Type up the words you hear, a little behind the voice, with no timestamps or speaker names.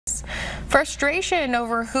Frustration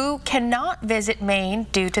over who cannot visit Maine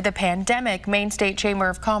due to the pandemic. Maine State Chamber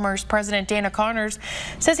of Commerce President Dana Connors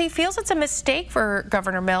says he feels it's a mistake for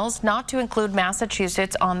Governor Mills not to include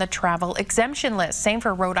Massachusetts on the travel exemption list. Same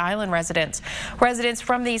for Rhode Island residents. Residents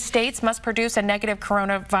from these states must produce a negative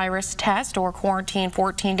coronavirus test or quarantine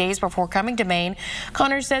 14 days before coming to Maine.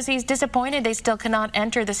 Connors says he's disappointed they still cannot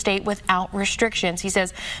enter the state without restrictions. He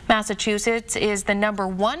says Massachusetts is the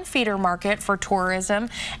 #1 feeder market for tourism,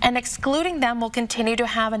 and excluding them will continue to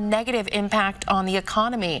have a negative impact on the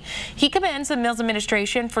economy. He commends the Mills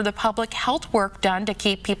administration for the public health work done to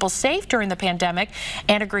keep people safe during the pandemic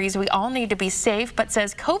and agrees we all need to be safe, but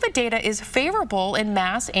says COVID data is favorable in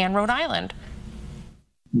Mass and Rhode Island.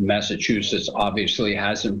 Massachusetts obviously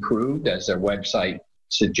has improved, as their website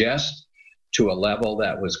suggests, to a level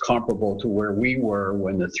that was comparable to where we were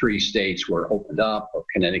when the 3 states were opened up, of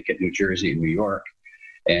Connecticut, New Jersey, and New York.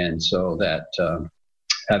 And so that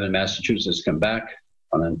having Massachusetts come back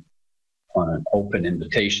on an open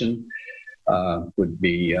invitation would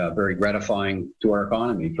be very gratifying to our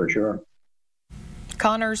economy, for sure.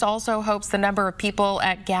 Connors also hopes the number of people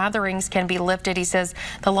at gatherings can be lifted. He says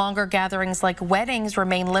the longer gatherings like weddings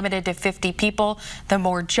remain limited to 50 people, the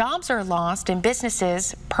more jobs are lost and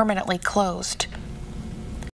businesses permanently closed.